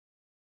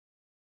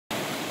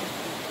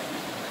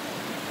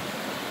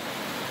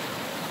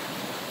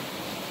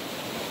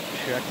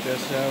Check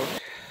this out.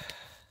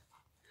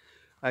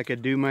 I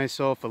could do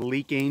myself a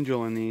leek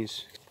angel in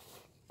these.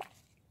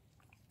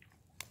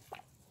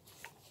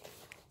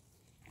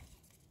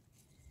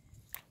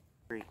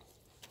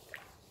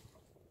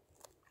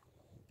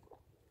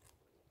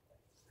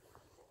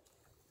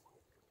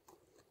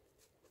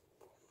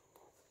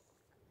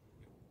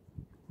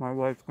 My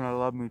wife's gonna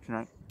love me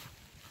tonight.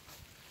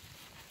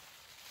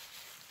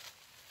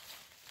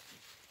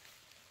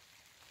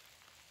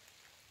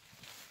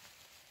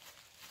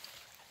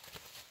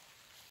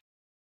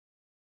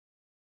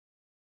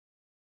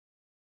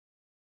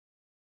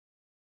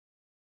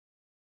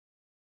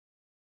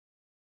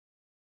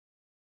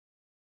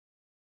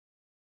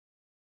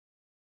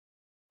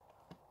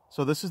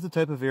 So this is the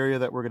type of area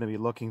that we're going to be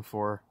looking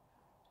for.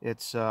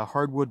 It's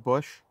hardwood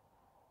bush,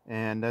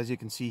 and as you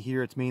can see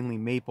here, it's mainly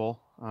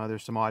maple.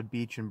 There's some odd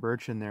beech and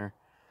birch in there.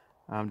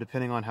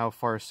 Depending on how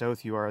far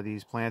south you are,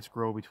 these plants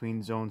grow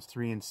between zones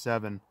 3 and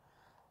 7.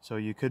 So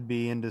you could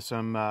be into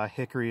some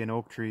hickory and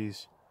oak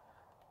trees.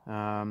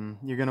 You're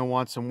going to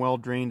want some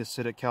well-drained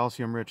acidic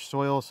calcium-rich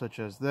soil such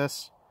as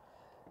this.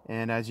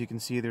 And as you can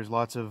see, there's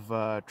lots of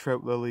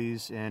trout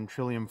lilies and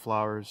trillium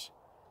flowers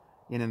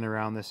in and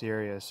around this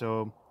area.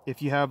 So if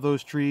you have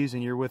those trees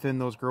and you're within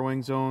those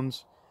growing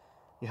zones,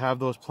 you have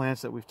those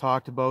plants that we've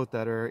talked about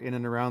that are in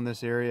and around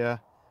this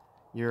area,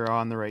 you're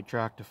on the right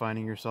track to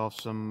finding yourself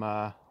some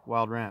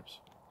wild ramps.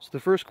 So the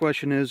first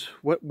question is,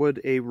 what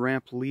would a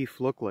ramp leaf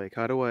look like?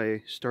 How do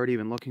I start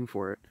even looking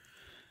for it?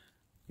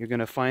 You're going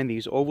to find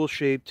these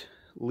oval-shaped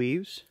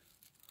leaves,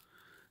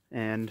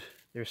 and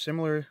they're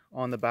similar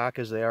on the back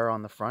as they are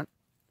on the front.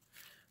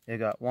 They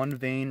got one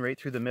vein right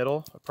through the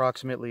middle,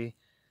 approximately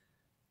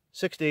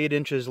 6 to 8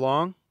 inches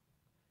long,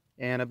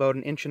 and about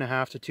 1.5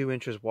 inches to 2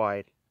 inches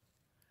wide.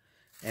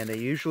 And they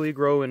usually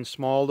grow in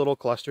small little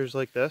clusters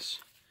like this,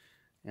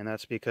 and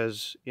that's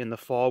because in the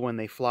fall when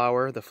they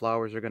flower, the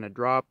flowers are going to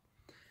drop,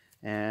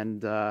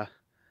 and they're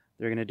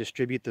going to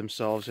distribute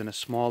themselves in a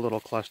small little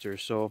cluster.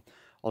 So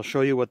I'll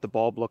show you what the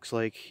bulb looks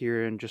like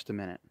here in just a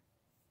minute.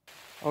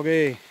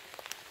 Okay,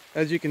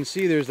 as you can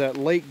see, there's that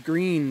light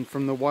green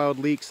from the wild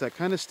leeks that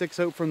kind of sticks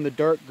out from the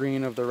dark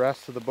green of the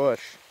rest of the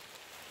bush.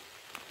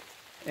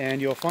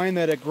 And you'll find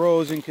that it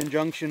grows in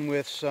conjunction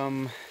with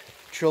some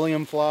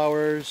trillium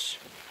flowers.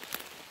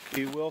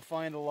 You will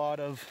find a lot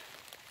of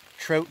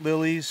trout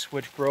lilies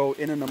which grow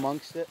in and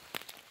amongst it,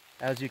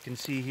 as you can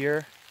see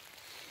here.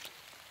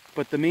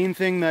 But the main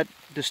thing that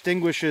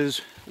distinguishes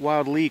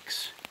wild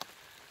leeks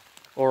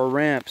or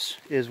ramps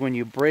is when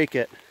you break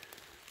it,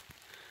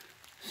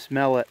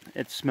 smell it.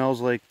 It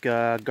smells like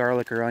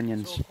garlic or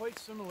onions. So quite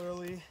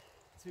similarly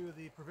to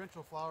the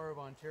provincial flower of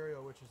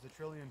Ontario, which is the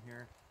trillium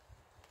here,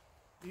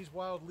 these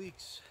wild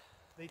leeks,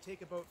 they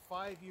take about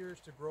 5 years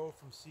to grow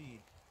from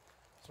seed.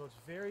 So it's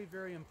very,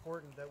 very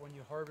important that when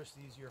you harvest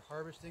these, you're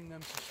harvesting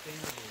them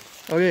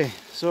sustainably. Okay,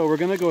 so we're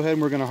going to go ahead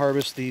and we're going to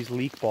harvest these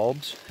leek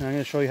bulbs. And I'm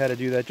going to show you how to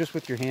do that just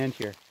with your hand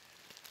here.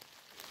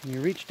 And you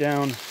reach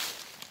down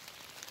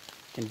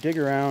and dig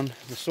around.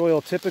 The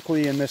soil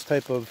typically in this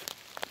type of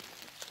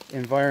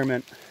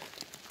environment,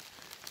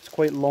 it's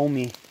quite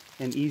loamy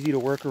and easy to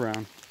work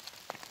around.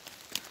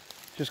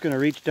 Just going to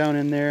reach down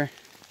in there,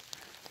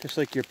 just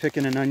like you're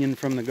picking an onion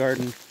from the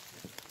garden.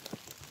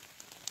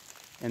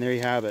 And there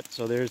you have it.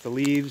 So there's the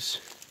leaves,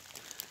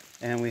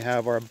 and we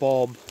have our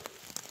bulb,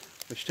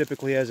 which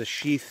typically has a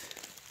sheath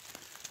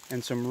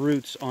and some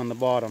roots on the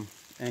bottom.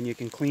 And you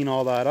can clean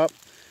all that up.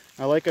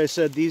 Now, like I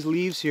said, these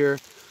leaves here,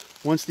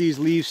 once these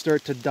leaves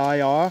start to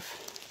die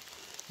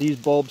off, these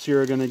bulbs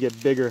here are going to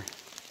get bigger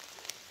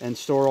and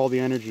store all the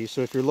energy. So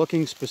if you're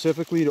looking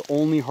specifically to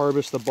only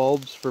harvest the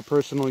bulbs for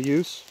personal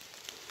use,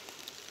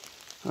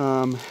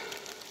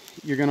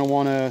 you're going to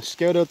want to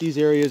scout out these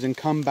areas and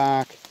come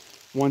back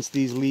once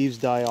these leaves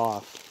die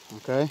off.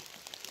 Okay,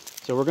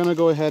 so we're going to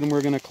go ahead and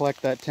we're going to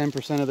collect that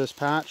 10% of this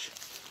patch,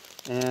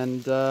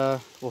 and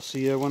we'll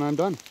see you when I'm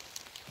done.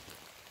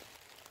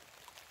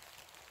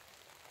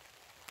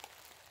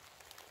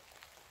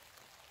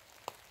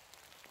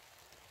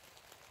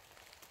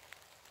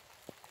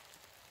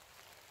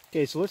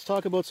 Okay, so let's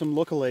talk about some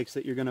lookalikes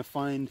that you're going to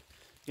find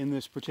in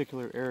this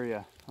particular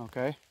area.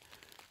 Okay,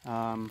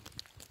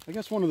 I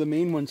guess one of the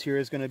main ones here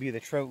is going to be the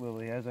trout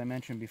lily, as I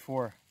mentioned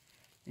before.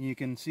 And you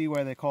can see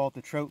why they call it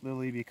the trout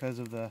lily, because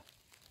of the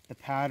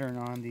pattern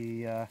on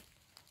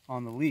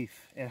the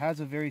leaf. It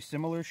has a very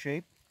similar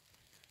shape,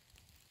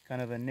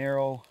 kind of a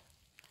narrow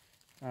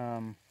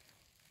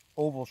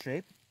oval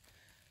shape.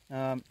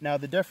 Now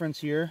the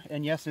difference here,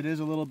 and yes, it is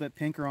a little bit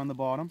pinker on the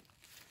bottom.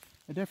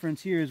 The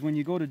difference here is when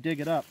you go to dig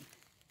it up,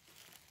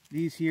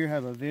 these here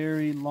have a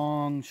very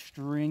long,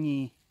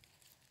 stringy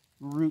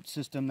root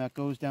system that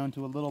goes down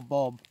to a little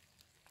bulb.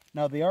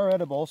 Now they are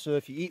edible, so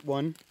if you eat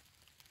one,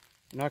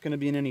 you're not going to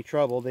be in any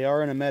trouble. They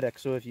are an emetic,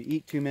 so if you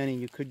eat too many,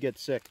 you could get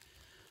sick.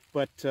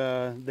 But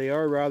they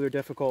are rather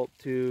difficult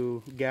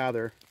to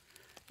gather.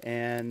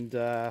 And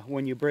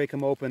when you break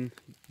them open,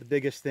 the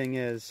biggest thing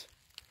is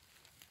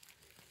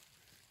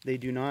they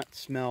do not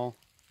smell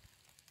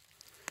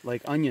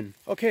like onion.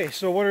 Okay,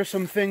 so what are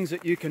some things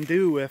that you can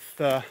do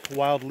with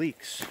wild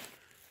leeks?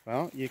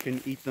 Well, you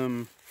can eat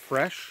them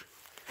fresh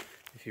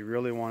if you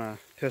really want to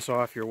piss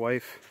off your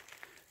wife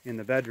in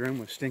the bedroom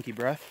with stinky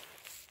breath.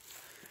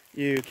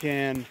 You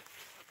can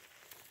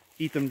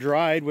eat them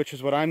dried, which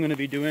is what I'm going to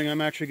be doing.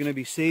 I'm actually going to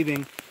be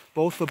saving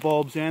both the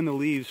bulbs and the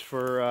leaves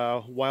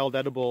for wild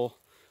edible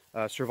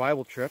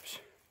survival trips.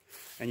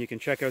 And you can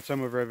check out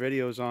some of our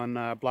videos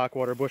on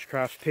Blackwater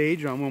Bushcraft's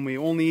page on when we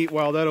only eat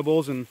wild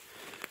edibles and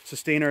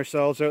sustain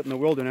ourselves out in the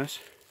wilderness.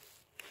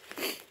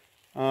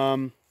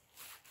 And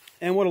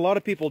what a lot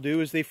of people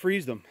do is they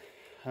freeze them.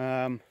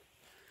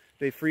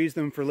 They freeze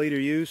them for later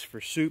use,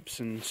 for soups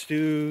and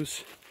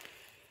stews,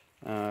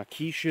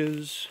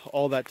 quiches,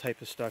 all that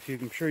type of stuff.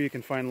 I'm sure you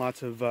can find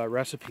lots of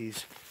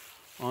recipes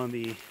on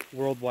the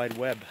World Wide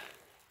Web.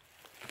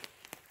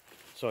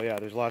 So yeah,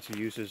 there's lots of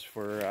uses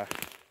for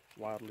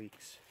wild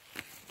leeks.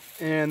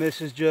 And this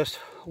is just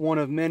one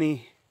of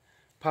many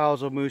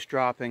piles of moose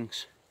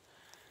droppings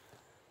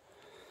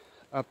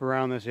up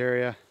around this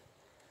area.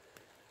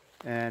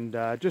 And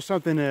just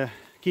something to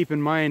keep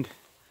in mind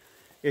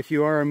if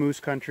you are a moose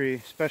country,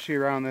 especially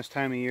around this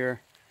time of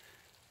year.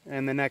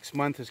 And the next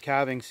month is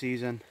calving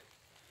season.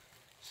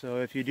 So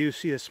if you do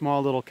see a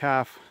small little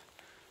calf,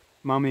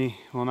 mommy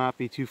will not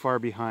be too far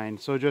behind.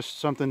 So just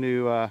something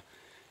to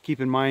keep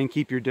in mind,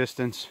 keep your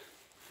distance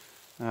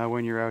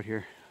when you're out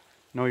here.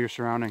 Know your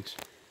surroundings.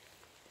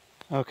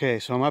 Okay,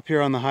 so I'm up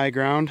here on the high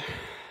ground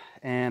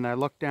and I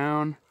look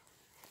down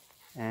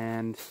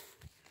and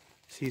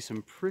see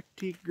some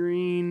pretty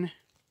green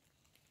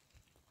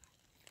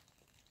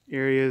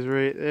areas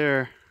right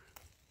there.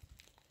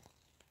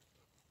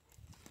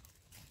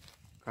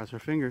 Cross our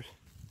fingers.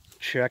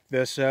 Check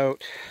this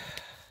out.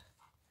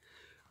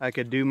 I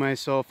could do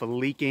myself a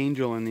leek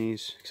angel in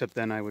these, except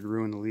then I would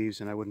ruin the leaves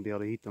and I wouldn't be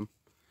able to eat them.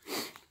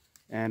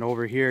 And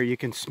over here you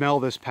can smell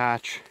this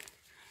patch.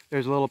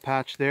 There's a little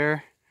patch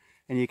there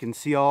and you can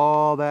see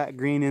all that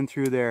green in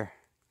through there.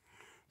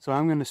 So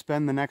I'm going to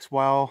spend the next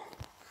while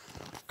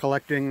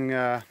collecting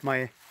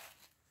my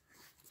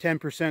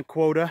 10%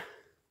 quota.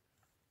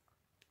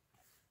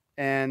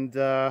 And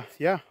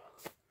yeah,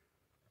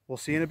 we'll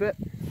see you in a bit.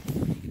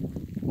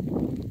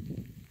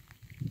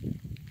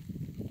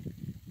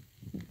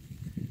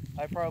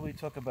 I probably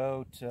took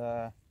about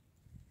 1/10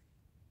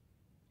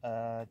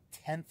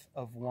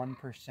 of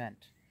 1%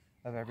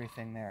 of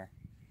everything there.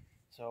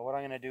 So what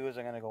I'm going to do is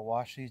I'm going to go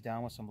wash these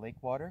down with some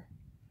lake water.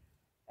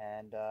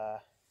 And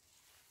I'll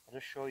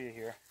just show you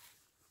here.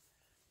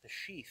 The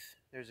sheath.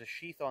 There's a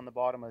sheath on the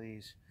bottom of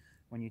these.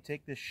 When you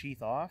take this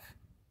sheath off,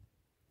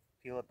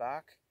 peel it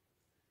back,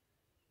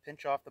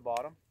 pinch off the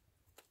bottom,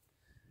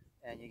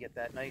 and you get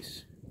that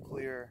nice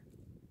clear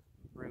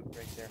root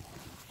right there.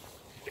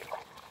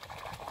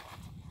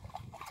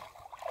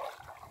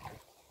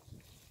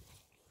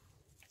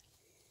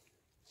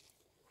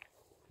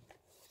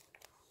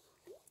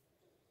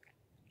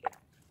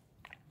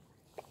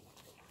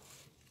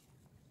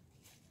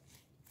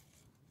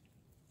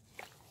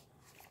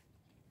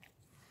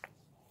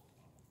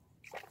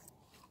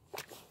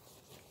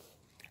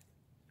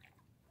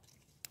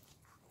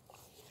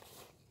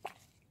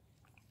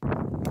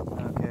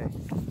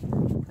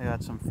 I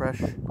got some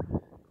fresh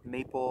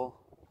maple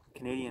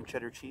Canadian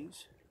cheddar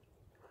cheese.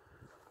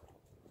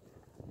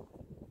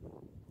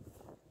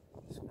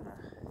 Just gonna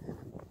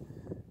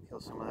peel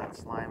some of that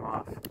slime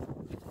off.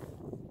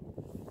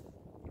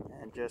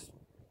 And just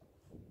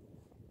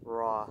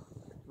raw,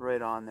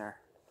 right on there.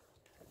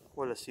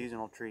 What a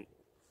seasonal treat.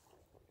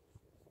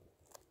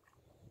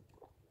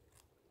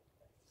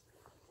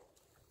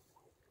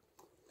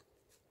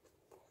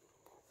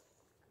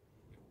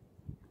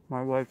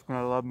 My wife's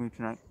gonna love me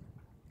tonight.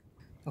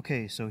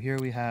 Okay, so here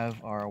we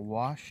have our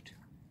washed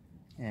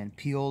and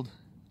peeled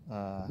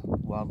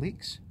wild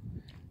leeks.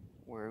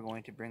 We're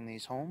going to bring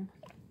these home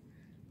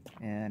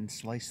and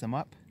slice them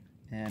up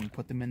and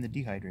put them in the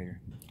dehydrator.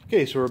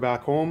 Okay, so we're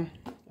back home.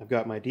 I've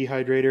got my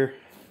dehydrator,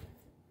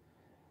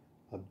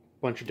 a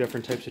bunch of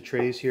different types of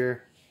trays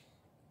here,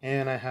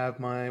 and I have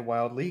my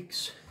wild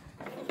leeks,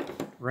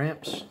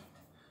 ramps.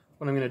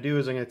 What I'm going to do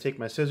is I'm going to take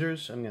my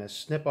scissors, I'm going to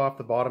snip off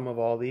the bottom of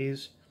all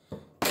these,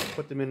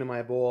 put them into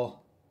my bowl,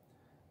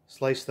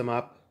 slice them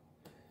up,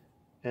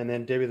 and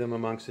then divvy them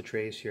amongst the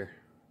trays here.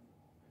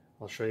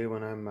 I'll show you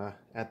when I'm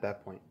at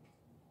that point.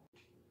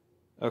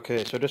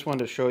 Okay, so I just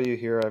wanted to show you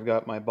here, I've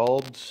got my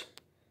bulbs,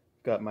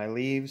 got my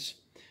leaves,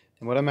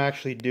 and what I'm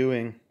actually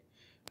doing,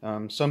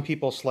 some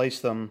people slice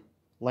them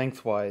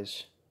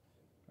lengthwise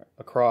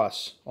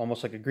across,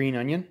 almost like a green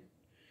onion.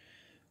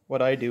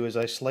 What I do is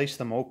I slice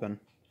them open,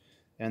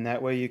 and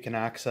that way you can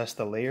access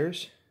the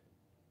layers.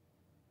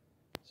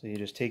 So you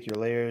just take your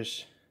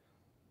layers,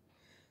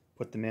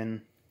 put them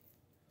in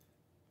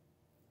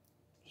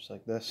just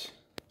like this.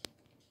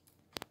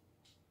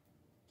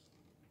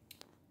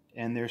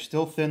 And they're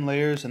still thin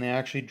layers and they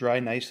actually dry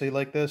nicely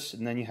like this,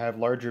 and then you have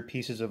larger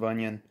pieces of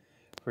onion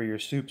for your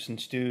soups and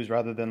stews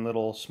rather than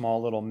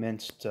small little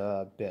minced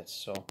bits.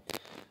 So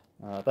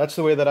that's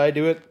the way that I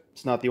do it.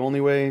 It's not the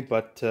only way,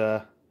 but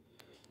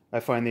I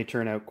find they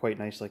turn out quite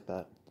nice like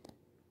that.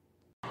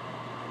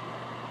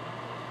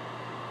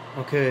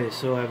 Okay,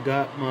 so I've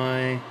got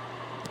my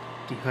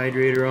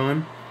dehydrator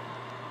on,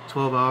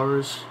 12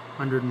 hours,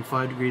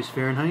 105 degrees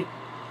Fahrenheit.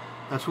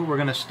 That's what we're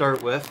going to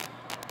start with.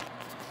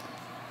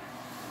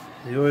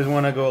 You always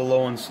want to go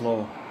low and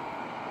slow.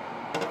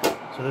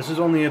 So this is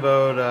only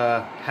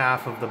about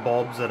half of the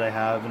bulbs that I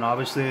have, and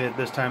obviously at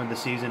this time of the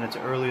season it's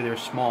early, they're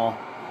small.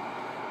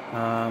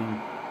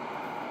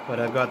 But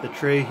I've got the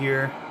tray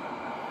here,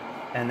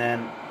 and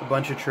then a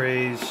bunch of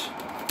trays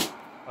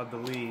of the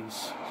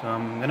leaves. So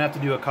I'm going to have to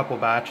do a couple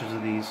batches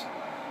of these.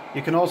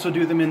 You can also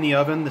do them in the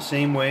oven the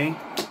same way,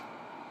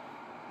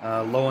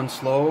 low and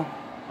slow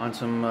on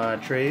some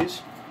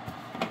trays.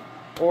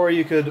 Or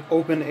you could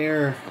open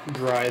air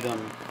dry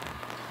them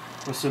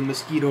with some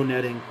mosquito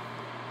netting.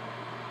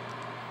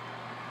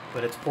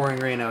 But it's pouring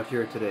rain out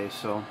here today,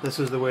 so this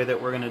is the way that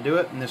we're going to do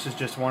it, and this is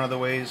just one of the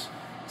ways.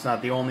 It's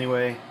not the only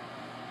way.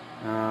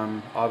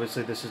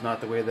 Obviously this is not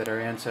the way that our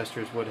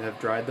ancestors would have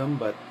dried them,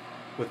 but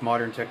with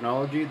modern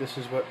technology, this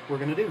is what we're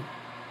going to do.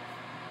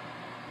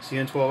 See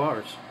you in 12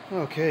 hours.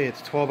 Okay,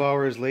 it's 12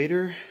 hours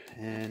later,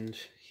 and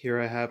here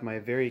I have my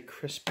very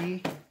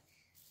crispy,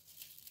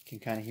 you can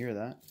kind of hear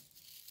that,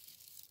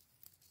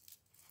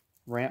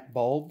 ramp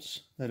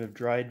bulbs that have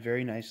dried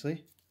very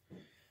nicely.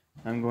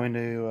 I'm going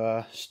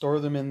to store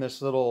them in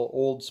this little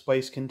old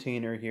spice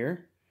container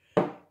here,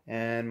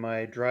 and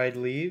my dried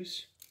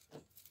leaves,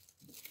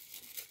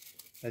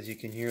 as you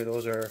can hear,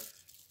 those are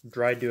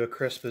dried to a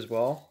crisp as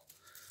well.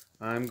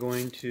 I'm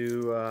going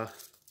to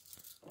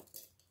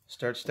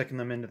start sticking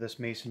them into this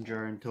mason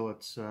jar until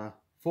it's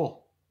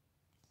full.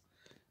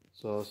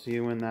 So I'll see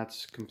you when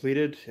that's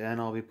completed, and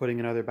I'll be putting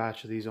another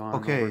batch of these on.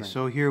 Okay, overnight.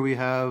 So here we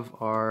have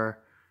our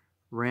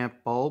ramp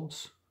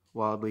bulbs,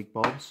 wild leek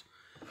bulbs,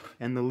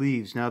 and the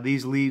leaves. Now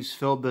these leaves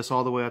filled this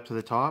all the way up to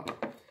the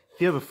top. If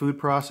you have a food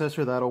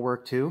processor, that'll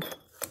work too.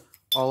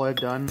 All I've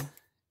done,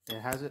 it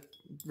hasn't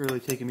really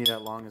taken me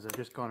that long, is I've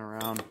just gone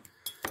around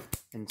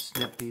and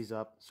snipped these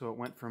up. So it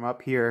went from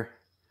up here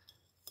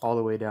all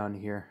the way down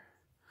here.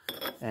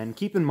 And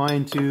keep in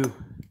mind too,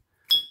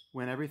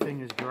 when everything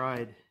is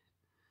dried,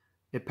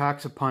 it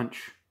packs a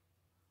punch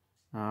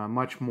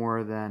much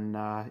more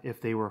than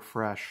if they were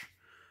fresh.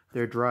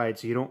 They're dried,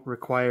 so you don't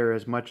require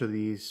as much of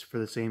these for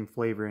the same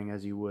flavoring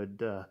as you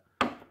would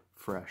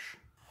fresh.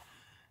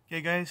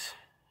 Okay guys,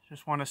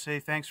 just want to say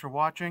thanks for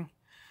watching.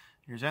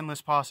 There's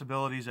endless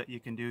possibilities that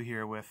you can do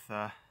here with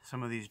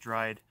some of these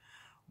dried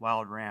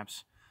wild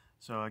ramps.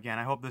 So again,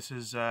 I hope this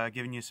is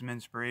giving you some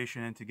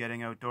inspiration into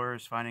getting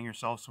outdoors, finding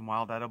yourself some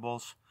wild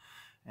edibles.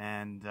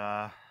 And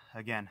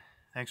again,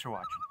 thanks for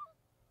watching.